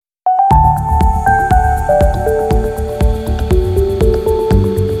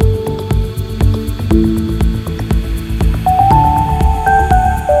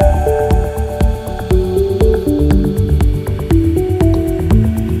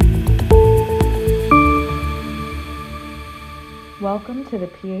Welcome to the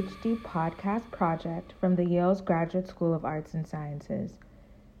PhD podcast project from the Yale's Graduate School of Arts and Sciences.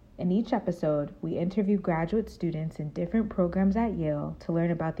 In each episode, we interview graduate students in different programs at Yale to learn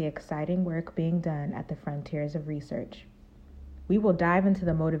about the exciting work being done at the frontiers of research. We will dive into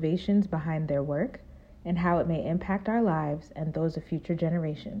the motivations behind their work and how it may impact our lives and those of future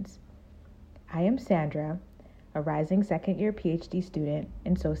generations. I am Sandra, a rising second-year PhD student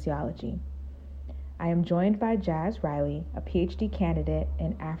in sociology. I am joined by Jazz Riley, a PhD candidate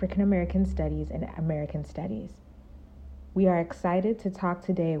in African American Studies and American Studies. We are excited to talk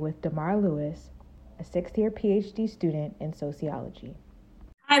today with Demar Lewis, a sixth-year PhD student in sociology.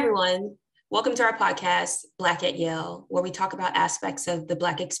 Hi, everyone. Welcome to our podcast, Black at Yale, where we talk about aspects of the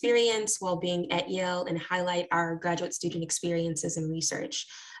Black experience while being at Yale and highlight our graduate student experiences and research.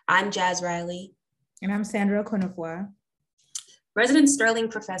 I'm Jazz Riley. And I'm Sandra Konofua. Resident Sterling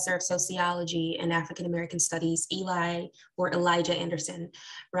Professor of Sociology and African American Studies, Elijah Anderson,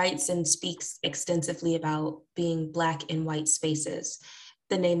 writes and speaks extensively about being Black in white spaces,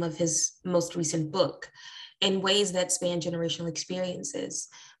 the name of his most recent book, in ways that span generational experiences.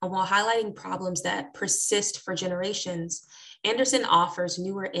 And while highlighting problems that persist for generations, Anderson offers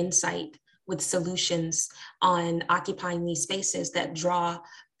newer insight with solutions on occupying these spaces that draw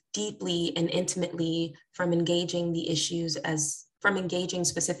deeply and intimately from engaging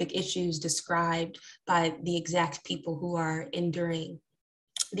specific issues described by the exact people who are enduring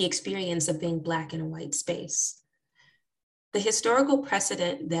the experience of being Black in a white space. The historical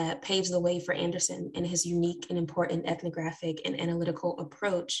precedent that paves the way for Anderson in his unique and important ethnographic and analytical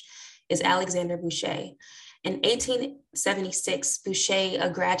approach is Alexander Boucher. In 1876, Boucher, a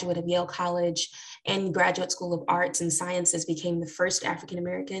graduate of Yale College and Graduate School of Arts and Sciences, became the first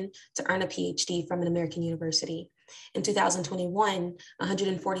African-American to earn a PhD from an American university. In 2021,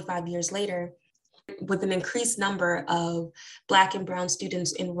 145 years later, with an increased number of Black and Brown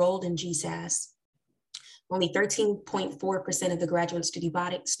students enrolled in GSAS, only 13.4% of the graduate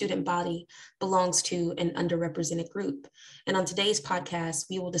student body belongs to an underrepresented group. And on today's podcast,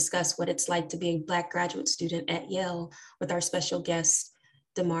 we will discuss what it's like to be a Black graduate student at Yale with our special guest,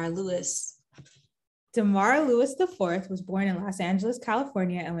 Demar Lewis. Demar Lewis IV was born in Los Angeles,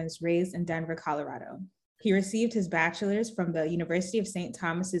 California, and was raised in Denver, Colorado. He received his bachelor's from the University of St.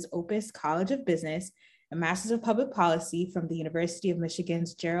 Thomas's Opus College of Business, a master's of public policy from the University of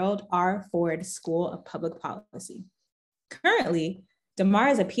Michigan's Gerald R. Ford School of Public Policy. Currently, Demar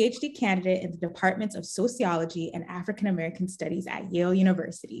is a PhD candidate in the departments of sociology and African American studies at Yale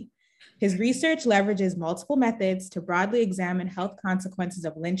University. His research leverages multiple methods to broadly examine health consequences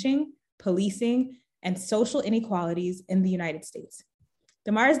of lynching, policing, and social inequalities in the United States.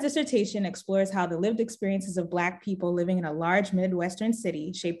 Demar's dissertation explores how the lived experiences of Black people living in a large Midwestern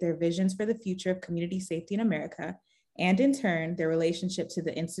city shape their visions for the future of community safety in America, and in turn, their relationship to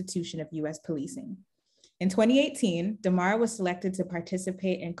the institution of US policing. In 2018, Demar was selected to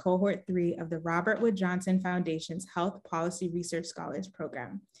participate in cohort 3 of the Robert Wood Johnson Foundation's Health Policy Research Scholars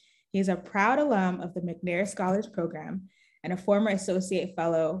Program. He is a proud alum of the McNair Scholars Program and a former associate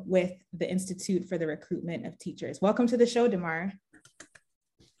fellow with the Institute for the Recruitment of Teachers. Welcome to the show, Demar.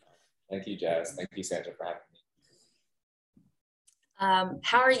 Thank you, Jazz. Thank you, Sandra, for having me.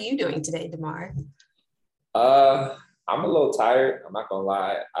 How are you doing today, Demar? I'm a little tired. I'm not gonna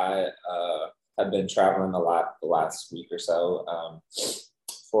lie. I have been traveling a lot the last week or so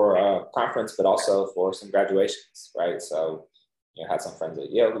for a conference, but also for some graduations, right? So, had some friends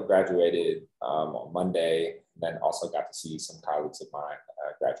at Yale who graduated on Monday, and then also got to see some colleagues of mine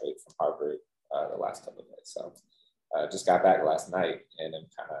graduate from Harvard the last couple of days. So, just got back last night, and I'm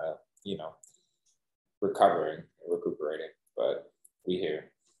kind of recuperating, but we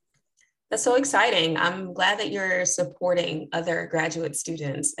here. That's so exciting. I'm glad that you're supporting other graduate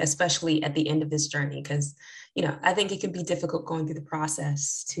students, especially at the end of this journey, because, I think it can be difficult going through the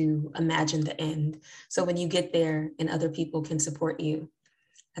process to imagine the end. So when you get there and other people can support you,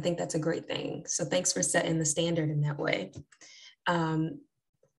 I think that's a great thing. So thanks for setting the standard in that way.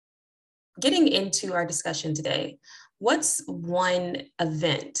 Getting into our discussion today, what's one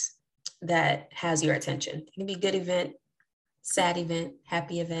event that has your attention? It can be a good event, sad event,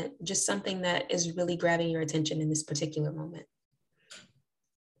 happy event, just something that is really grabbing your attention in this particular moment.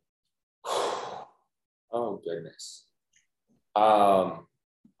 Oh, goodness.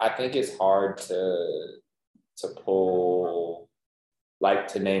 I think it's hard to pull,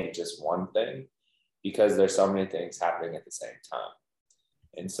 to name just one thing, because there's so many things happening at the same time.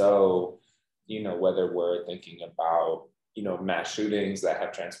 And so, whether we're thinking about, mass shootings that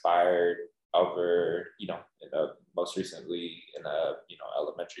have transpired over, most recently in a,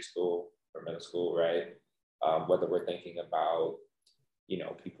 elementary school or middle school, right? Whether we're thinking about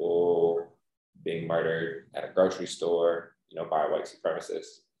people being murdered at a grocery store, by white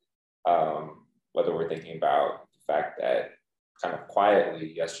supremacists. Whether we're thinking about the fact that kind of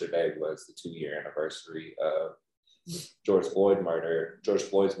quietly yesterday was the 2-year anniversary of George Floyd's murder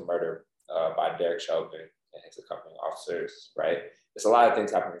by Derek Chauvin and his accompanying officers, right? There's a lot of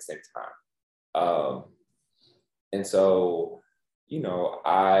things happening at the same time. And so, and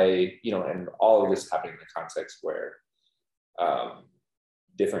all of this happening in the context where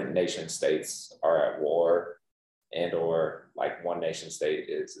different nation states are at war, and or like one nation state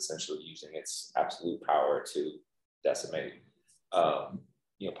is essentially using its absolute power to decimate,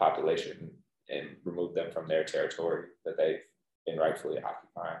 population and remove them from their territory that they've been rightfully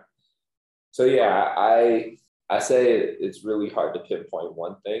occupying. So yeah, I say it's really hard to pinpoint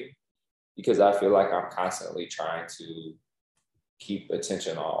one thing, because I feel like I'm constantly trying to keep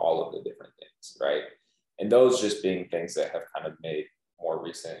attention on all of the different things, right? And those just being things that have kind of made more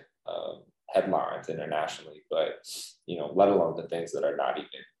recent headlines internationally, but, let alone the things that are not even,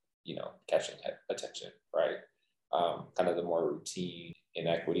 catching attention, right? Kind of the more routine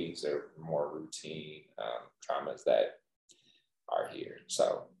inequities or more routine traumas that are here.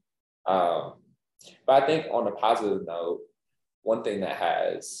 So, but I think on a positive note, one thing that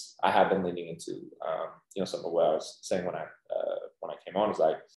I have been leaning into, some of what I was saying when I came on is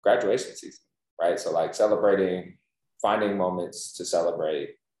like graduation season, right? So like finding moments to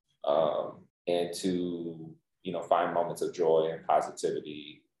celebrate, and to, find moments of joy and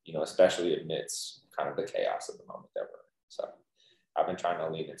positivity, especially amidst kind of the chaos of the moment that we're in. So I've been trying to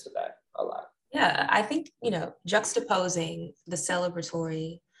lean into that a lot. Yeah, I think, juxtaposing the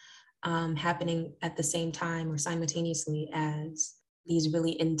celebratory happening at the same time or simultaneously as these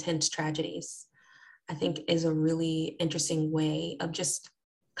really intense tragedies, I think is a really interesting way of just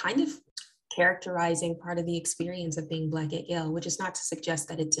kind of characterizing part of the experience of being Black at Yale, which is not to suggest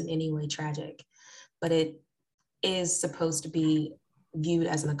that it's in any way tragic, but it is supposed to be viewed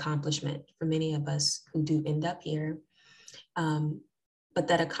as an accomplishment for many of us who do end up here. But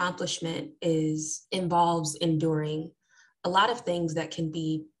that accomplishment involves enduring a lot of things that can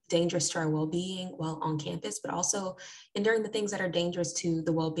be dangerous to our well-being while on campus, but also enduring the things that are dangerous to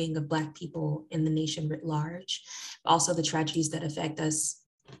the well-being of Black people in the nation writ large, also the tragedies that affect us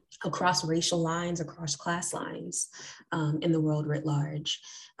across racial lines, across class lines, in the world writ large.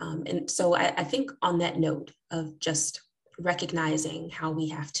 And so I think on that note of just recognizing how we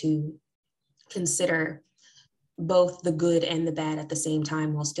have to consider both the good and the bad at the same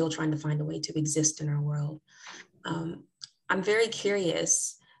time while still trying to find a way to exist in our world. I'm very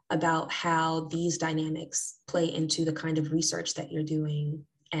curious about how these dynamics play into the kind of research that you're doing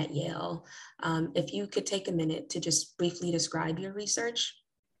at Yale. If you could take a minute to just briefly describe your research,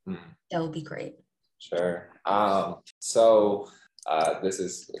 that would be great. Sure. So this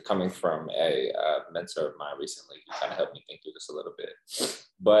is coming from a mentor of mine recently who kind of helped me think through this a little bit.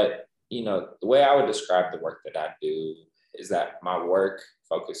 But, the way I would describe the work that I do is that my work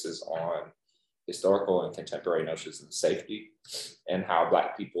focuses on historical and contemporary notions of safety and how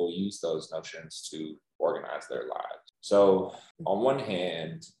Black people use those notions to organize their lives. So on one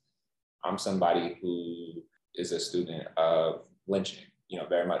hand, I'm somebody who is a student of lynching,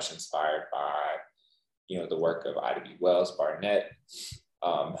 very much inspired by, the work of Ida B. Wells, Barnett,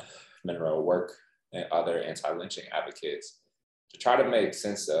 Monroe work, and other anti-lynching advocates to try to make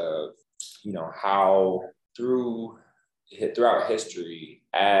sense of, how throughout history,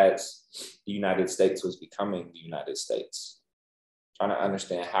 as the United States was becoming the United States, trying to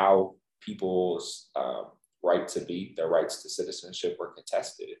understand how people's right to be, their rights to citizenship were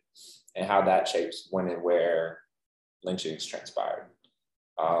contested, and how that shapes when and where lynchings transpired.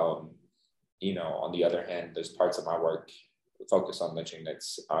 On the other hand, there's parts of my work that focus on lynching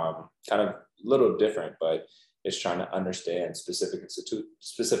that's kind of a little different, but it's trying to understand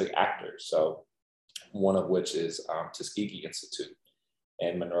specific actors. So one of which is Tuskegee Institute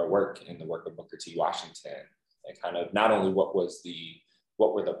and Monroe work in the work of Booker T. Washington, and kind of not only what were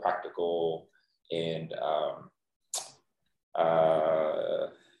the practical and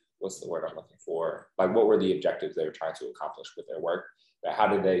what's the word I'm looking for? Like, what were the objectives they were trying to accomplish with their work? But how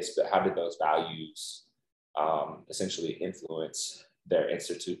did those values essentially influence their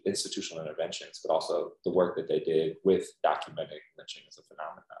institutional interventions, but also the work that they did with documenting lynching as a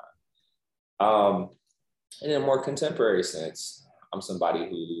phenomenon? In a more contemporary sense, I'm somebody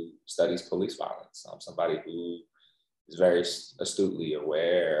who studies police violence. I'm somebody who is very astutely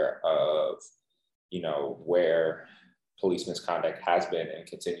aware of, where police misconduct has been and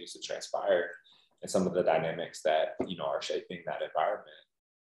continues to transpire, and some of the dynamics that, are shaping that environment.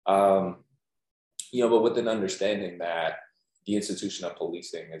 But with an understanding that, the institution of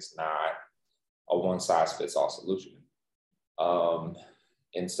policing is not a one-size-fits-all solution.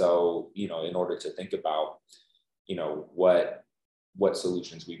 And so, you know, in order to think about, you know, what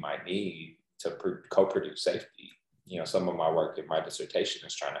solutions we might need to co-produce safety, you know, some of my work in my dissertation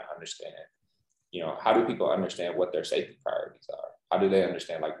is trying to understand, you know, how do people understand what their safety priorities are? How do they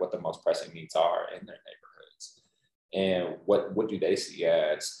understand like what the most pressing needs are in their neighborhoods? And what do they see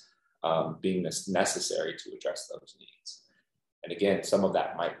as being necessary to address those needs? And again, some of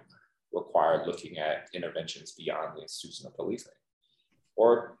that might require looking at interventions beyond the institution of policing.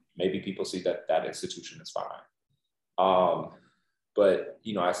 Or maybe people see that that institution is fine. But,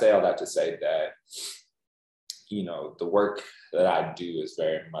 you know, I say all that to say that, you know, the work that I do is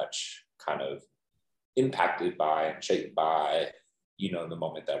very much kind of impacted by and shaped by, you know, the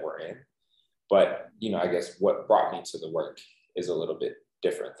moment that we're in. But, you know, I guess what brought me to the work is a little bit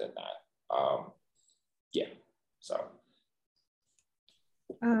different than that. Yeah, so.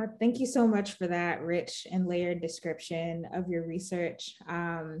 Thank you so much for that rich and layered description of your research.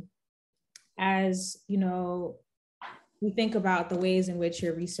 As you know, we think about the ways in which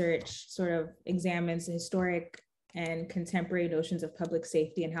your research sort of examines the historic and contemporary notions of public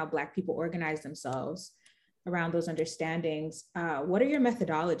safety and how Black people organize themselves around those understandings. What are your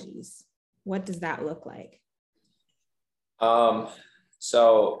methodologies? What does that look like?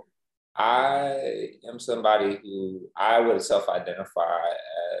 So I am somebody who I would self-identify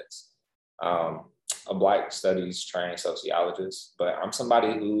as a Black studies trained sociologist, but I'm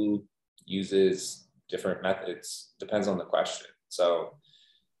somebody who uses different methods, depends on the question. So,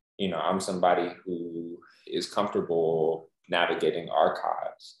 you know, I'm somebody who is comfortable navigating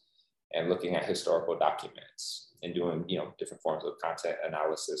archives and looking at historical documents and doing, you know, different forms of content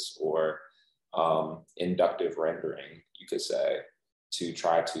analysis or inductive rendering, you could say, to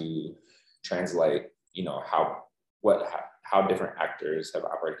try to translate, you know, how different actors have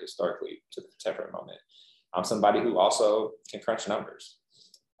operated historically to the contemporary moment. I'm somebody who also can crunch numbers.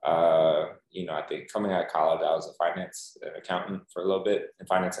 You know, I think coming out of college, I was a finance and accountant for a little bit, and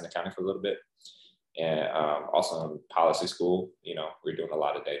finance and accounting for a little bit. And also in policy school, you know, we're doing a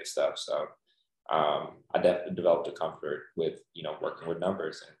lot of data stuff. So I definitely developed a comfort with, you know, working with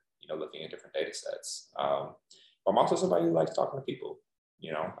numbers and, you know, looking at different data sets. But I'm also somebody who likes talking to people.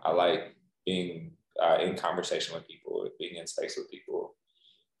 You know, I like being in conversation with people, being in space with people,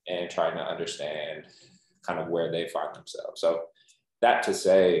 and trying to understand kind of where they find themselves. So that to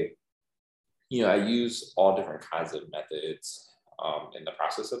say, you know, I use all different kinds of methods in the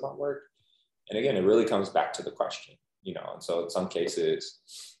process of my work. And again, it really comes back to the question, you know, and so in some cases,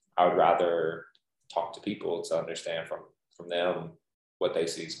 I would rather talk to people to understand from them what they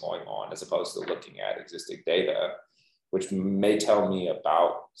see is going on, as opposed to looking at existing data, which may tell me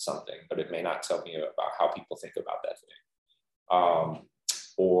about something, but it may not tell me about how people think about that thing.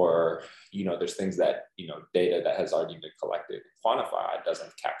 Or, you know, there's things that, you know, data that has already been collected and quantified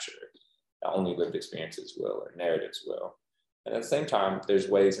doesn't capture, that only lived experiences will, or narratives will. And at the same time, there's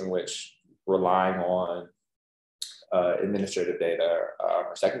ways in which relying on administrative data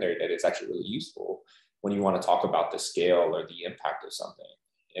or secondary data is actually really useful when you want to talk about the scale or the impact of something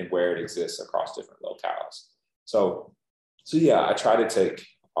and where it exists across different locales. So yeah, I try to take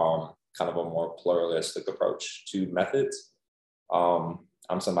kind of a more pluralistic approach to methods.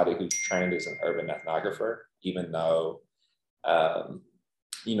 I'm somebody who's trained as an urban ethnographer, even though,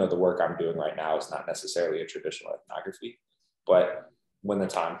 you know, the work I'm doing right now is not necessarily a traditional ethnography, but when the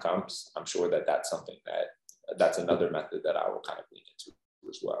time comes, I'm sure that that's another method that I will kind of lean into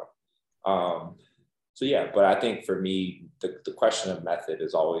as well. So yeah, but I think for me, the question of method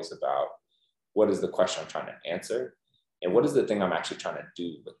is always about what is the question I'm trying to answer and what is the thing I'm actually trying to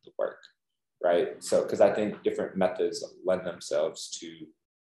do with the work, right? So, because I think different methods lend themselves to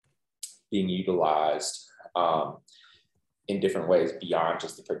being utilized in different ways beyond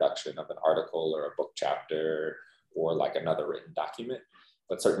just the production of an article or a book chapter or like another written document,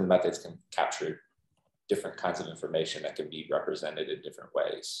 but certain methods can capture different kinds of information that can be represented in different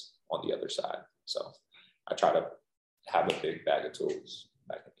ways on the other side. So I try to have a big bag of tools.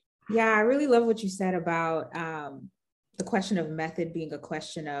 Yeah, I really love what you said about the question of method being a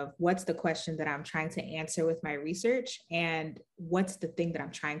question of what's the question that I'm trying to answer with my research and what's the thing that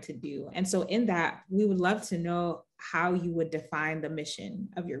I'm trying to do. And so in that, we would love to know how you would define the mission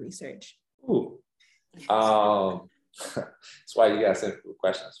of your research. Ooh. That's why you guys send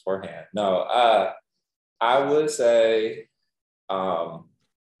questions beforehand. No, I would say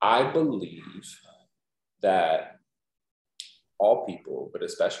I believe that all people, but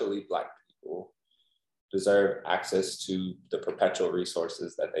especially Black people, deserve access to the perpetual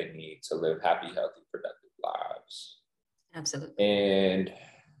resources that they need to live happy, healthy, productive lives. Absolutely. And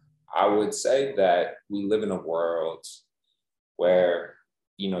I would say that we live in a world where,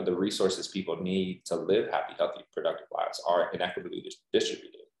 the resources people need to live happy, healthy, productive lives are inequitably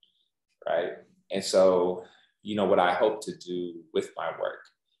distributed, right? And so, what I hope to do with my work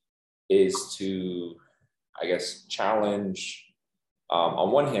is to, I guess, challenge,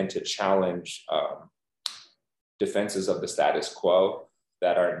 on one hand, to challenge defenses of the status quo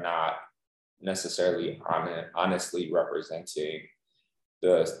that are not necessarily honestly representing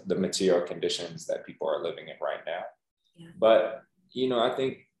the material conditions that people are living in right now. Yeah. But, I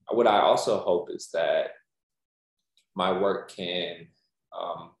think what I also hope is that my work can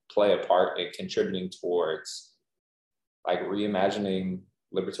play a part in contributing towards like reimagining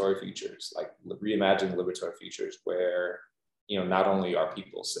liberatory futures, where, not only are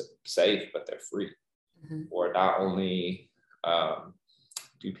people safe, but they're free. Mm-hmm. Or not only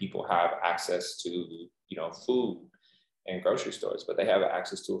do people have access to, food and grocery stores, but they have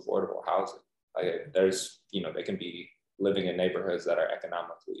access to affordable housing. Like there's, they can be living in neighborhoods that are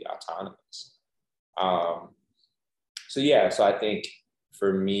economically autonomous. So I think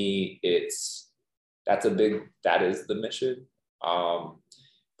for me, that is the mission.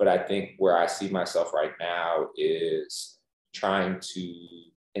 But I think where I see myself right now is trying to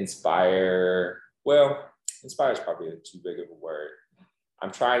inspire is probably too big of a word.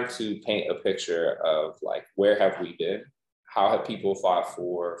 I'm trying to paint a picture of like, where have we been? How have people fought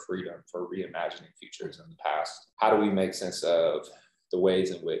for freedom, for reimagining futures in the past? How do we make sense of the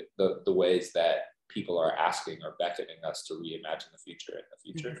ways in which the ways that people are asking or beckoning us to reimagine the future in the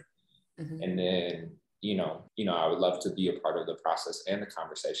future? Mm-hmm. And then, I would love to be a part of the process and the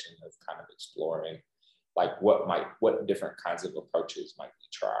conversation of kind of exploring like what different kinds of approaches might we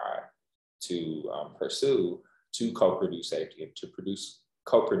try to pursue to co-produce safety and to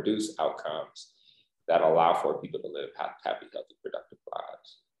co-produce outcomes that allow for people to live happy, healthy, productive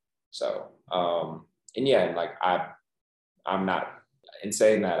lives. So, I'm not, in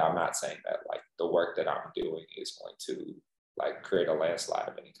saying that, I'm not saying that like the work that I'm doing is going to like create a landslide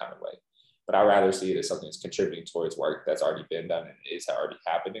of any kind of way, but I rather see it as something that's contributing towards work that's already been done and is already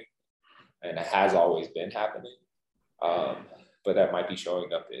happening, and it has always been happening. But that might be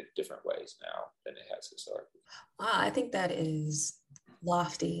showing up in different ways now than it has historically. Wow, I think that is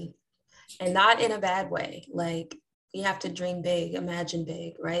lofty, and not in a bad way. Like, you have to dream big, imagine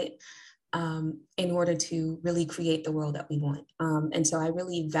big, right? In order to really create the world that we want. And so I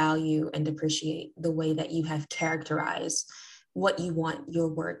really value and appreciate the way that you have characterized what you want your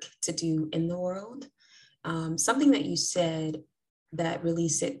work to do in the world. Something that you said that really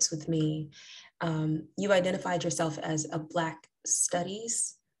sits with me, you identified yourself as a Black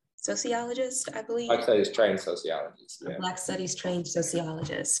studies sociologist, I believe. Black studies trained sociologist. Yeah. Black studies trained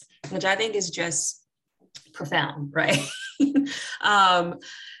sociologist, which I think is just profound, right?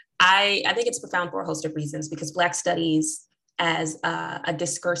 I think it's profound for a host of reasons, because Black studies as a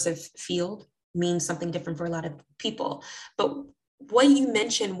discursive field means something different for a lot of people. But what you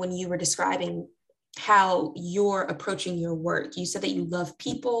mentioned when you were describing how you're approaching your work, you said that you love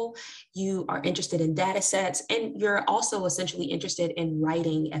people, you are interested in data sets, and you're also essentially interested in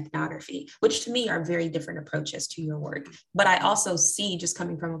writing ethnography, which to me are very different approaches to your work. But I also see, just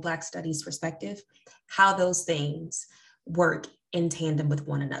coming from a Black studies perspective, how those things work in tandem with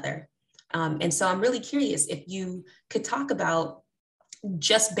one another. And so I'm really curious if you could talk about,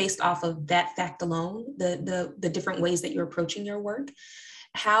 just based off of that fact alone, the different ways that you're approaching your work,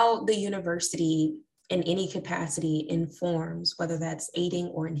 how the university in any capacity informs, whether that's aiding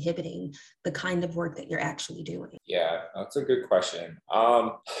or inhibiting, the kind of work that you're actually doing. Yeah, that's a good question.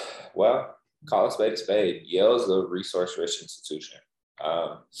 Well, call a spade a spade. Yale is a resource-rich institution.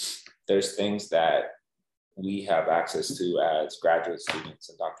 There's things that we have access to as graduate students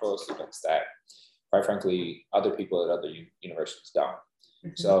and doctoral students that, quite frankly, other people at other universities don't.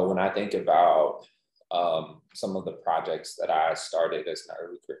 Mm-hmm. So when I think about some of the projects that I started as an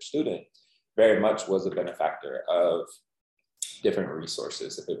early career student, very much was a benefactor of different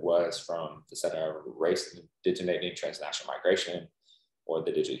resources. If it was from the Center of Race and Indigeneity Transnational Migration, or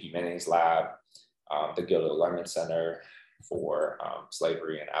the Digital Humanities Lab, the Gilder Lehrman Center for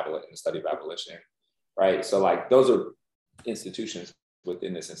Slavery and the Study of Abolition, right? So like those are institutions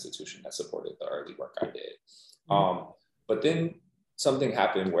within this institution that supported the early work I did. But then something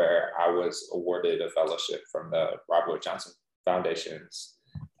happened where I was awarded a fellowship from the Robert Wood Johnson Foundation's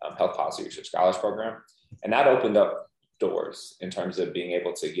Health Policy Research Scholars Program. And that opened up doors in terms of being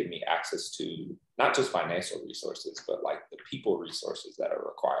able to give me access to not just financial resources, but like the people resources that are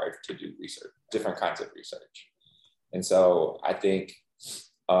required to do research, different kinds of research. And so I think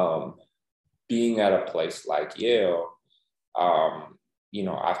being at a place like Yale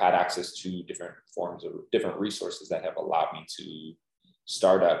I've had access to different forms of different resources that have allowed me to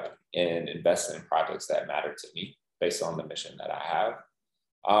start up and invest in projects that matter to me based on the mission that I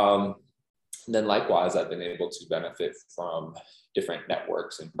have. Then likewise, I've been able to benefit from different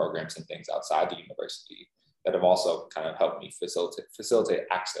networks and programs and things outside the university that have also kind of helped me facilitate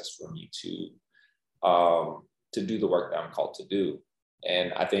access for me to do the work that I'm called to do.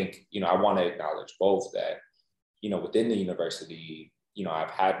 And I think, I want to acknowledge both that, within the university,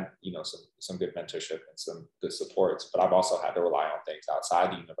 I've had, some good mentorship and some good supports, but I've also had to rely on things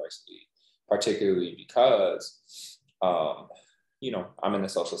outside the university, particularly because, I'm in the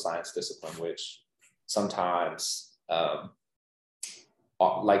social science discipline, which sometimes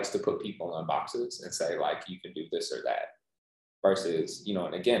likes to put people in boxes and say, like, you can do this or that. Versus,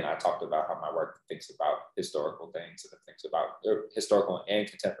 and again, I talked about how my work thinks about historical things and it thinks about historical and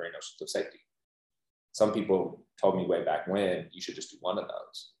contemporary notions of safety. Some people told me way back when you should just do one of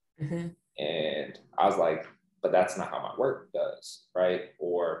those. Mm-hmm. And I was like, but that's not how my work does, right?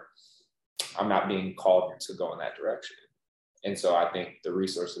 Or I'm not being called to go in that direction. And so I think the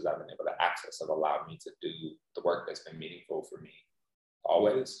resources I've been able to access have allowed me to do the work that's been meaningful for me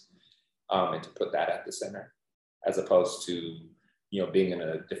always, and to put that at the center, as opposed to, being in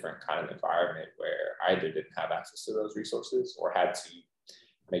a different kind of environment where I either didn't have access to those resources or had to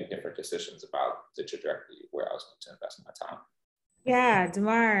make different decisions about the trajectory where I was going to invest my time. Yeah,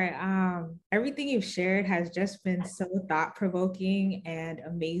 Demar, everything you've shared has just been so thought-provoking and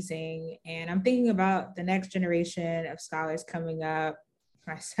amazing. And I'm thinking about the next generation of scholars coming up,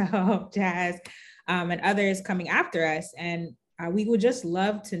 myself, Jazz, and others coming after us. And we would just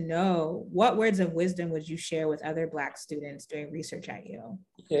love to know, what words of wisdom would you share with other Black students doing research at Yale?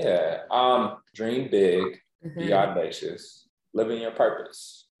 Yeah, dream big, be audacious, live in your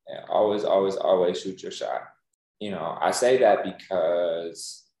purpose, and always, always, always shoot your shot. I say that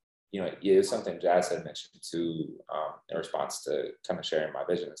because, it is something Jazz had mentioned too, in response to kind of sharing my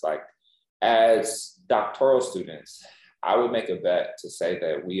vision. It's like, as doctoral students, I would make a bet to say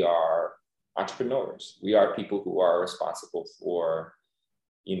that we are entrepreneurs. We are people who are responsible for,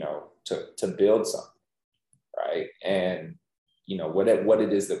 to build something, right? And, what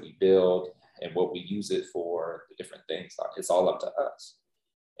it is that we build and what we use it for, the different things, it's all up to us.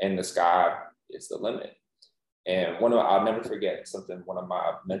 And the sky is the limit. And I'll never forget something one of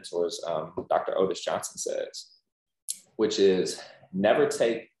my mentors, Dr. Otis Johnson, says, which is, never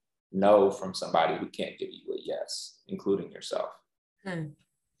take no from somebody who can't give you a yes, including yourself.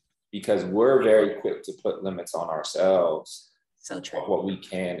 Because we're very quick to put limits on ourselves. So true. Of what we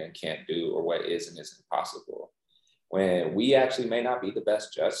can and can't do, or what is and isn't possible, when we actually may not be the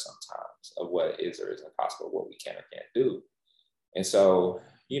best judge sometimes of what is or isn't possible, what we can or can't do. And so,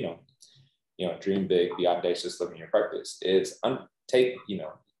 dream big, be audacious, live in your purpose. It's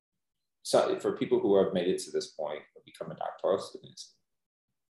so for people who have made it to this point of becoming doctoral students,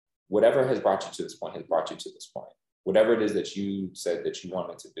 whatever has brought you to this point has brought you to this point. Whatever it is that you said that you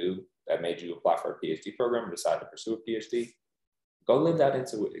wanted to do that made you apply for a PhD program and decide to pursue a PhD, go live that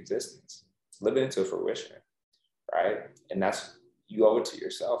into existence, live it into fruition, right? And you owe it to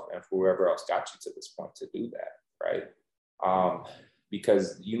yourself and whoever else got you to this point to do that, right?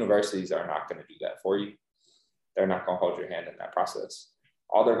 Because universities are not going to do that for you. They're not going to hold your hand in that process.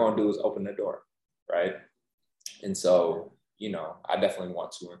 All they're going to do is open the door, right? And so, I definitely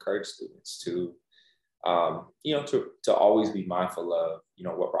want to encourage students to, to always be mindful of,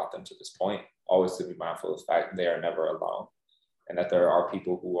 what brought them to this point, always to be mindful of the fact they are never alone, and that there are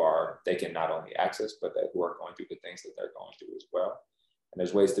people they can not only access, but who are going through the things that they're going through as well. And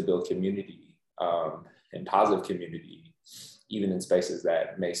there's ways to build community, and positive community, even in spaces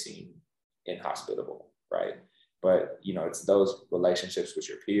that may seem inhospitable, right? But, it's those relationships with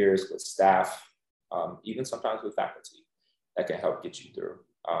your peers, with staff, even sometimes with faculty, that can help get you through.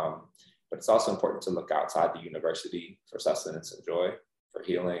 But it's also important to look outside the university for sustenance and joy, for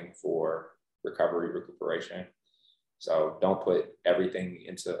healing, for recovery, recuperation. So don't put everything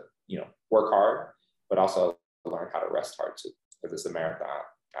into, work hard, but also learn how to rest hard too, because it's a marathon,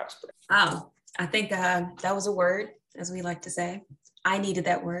 not a sprint. Wow, I think that was a word, as we like to say. I needed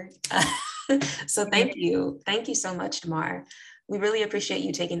that word. So thank you. Thank you so much, Demar. We really appreciate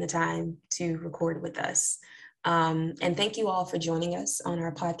you taking the time to record with us. And thank you all for joining us on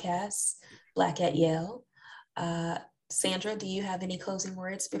our podcast, Black at Yale. Sandra, do you have any closing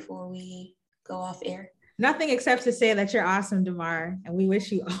words before we go off air? Nothing except to say that you're awesome, Demar, and we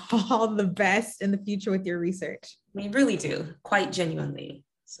wish you all the best in the future with your research. We really do, quite genuinely.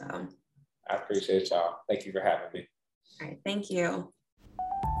 So I appreciate y'all. Thank you for having me. All right, thank you.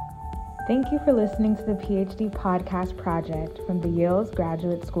 Thank you for listening to the PhD podcast project from the Yale's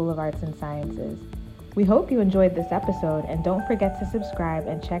Graduate School of Arts and Sciences. We hope you enjoyed this episode, and don't forget to subscribe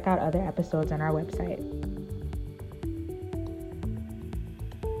and check out other episodes on our website.